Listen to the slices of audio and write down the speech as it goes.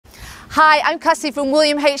Hi, I'm Cassie from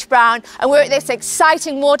William H. Brown and we're at this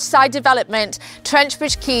exciting waterside development, Trent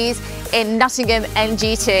Bridge Quays in Nottingham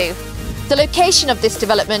NG2. The location of this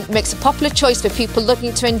development makes a popular choice for people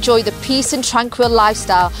looking to enjoy the peace and tranquil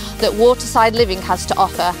lifestyle that waterside living has to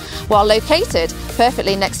offer, while located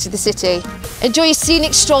perfectly next to the city. Enjoy a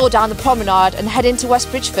scenic stroll down the promenade and head into West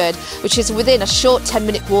Bridgeford, which is within a short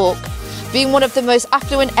 10-minute walk. Being one of the most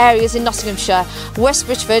affluent areas in Nottinghamshire, West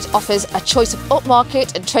Bridgeford offers a choice of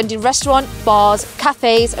upmarket and trendy restaurant, bars,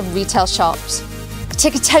 cafes and retail shops.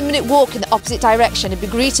 Take a 10-minute walk in the opposite direction and be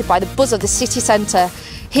greeted by the buzz of the city centre.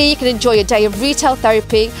 Here you can enjoy a day of retail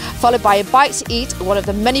therapy, followed by a bite to eat at one of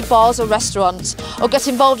the many bars or restaurants, or get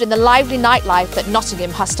involved in the lively nightlife that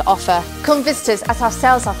Nottingham has to offer. Come visit us at our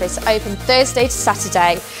sales office, open Thursday to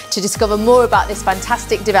Saturday, to discover more about this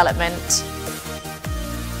fantastic development.